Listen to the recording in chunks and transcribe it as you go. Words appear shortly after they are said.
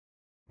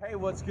Hey,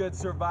 what's good,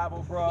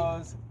 Survival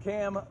Bros?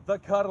 Cam the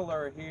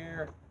Cuddler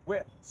here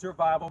with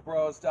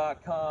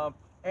survivalbros.com.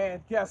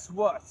 And guess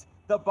what?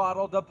 The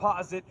bottle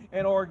deposit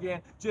in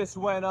Oregon just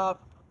went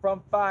up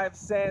from 5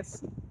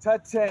 cents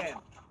to 10.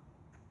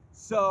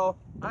 So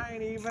I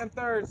ain't even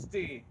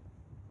thirsty.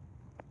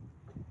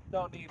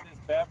 Don't need this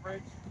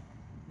beverage.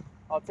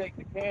 I'll take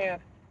the can.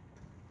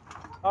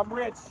 I'm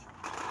rich.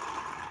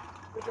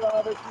 Look at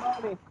all this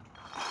money.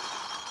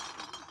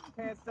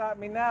 Can't stop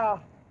me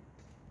now.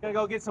 Gonna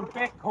go get some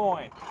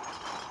Bitcoin.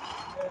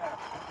 Yeah.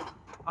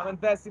 I'm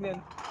investing in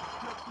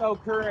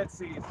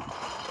cryptocurrencies.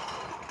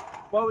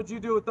 What would you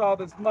do with all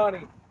this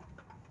money?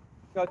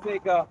 Go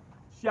take a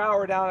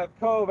shower down at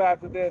Cove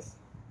after this.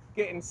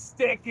 Getting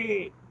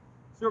sticky.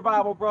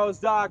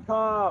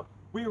 Survivalbros.com.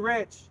 We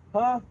rich,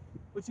 huh?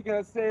 What you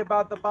gonna say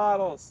about the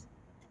bottles?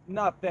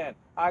 Nothing.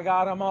 I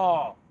got them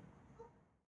all.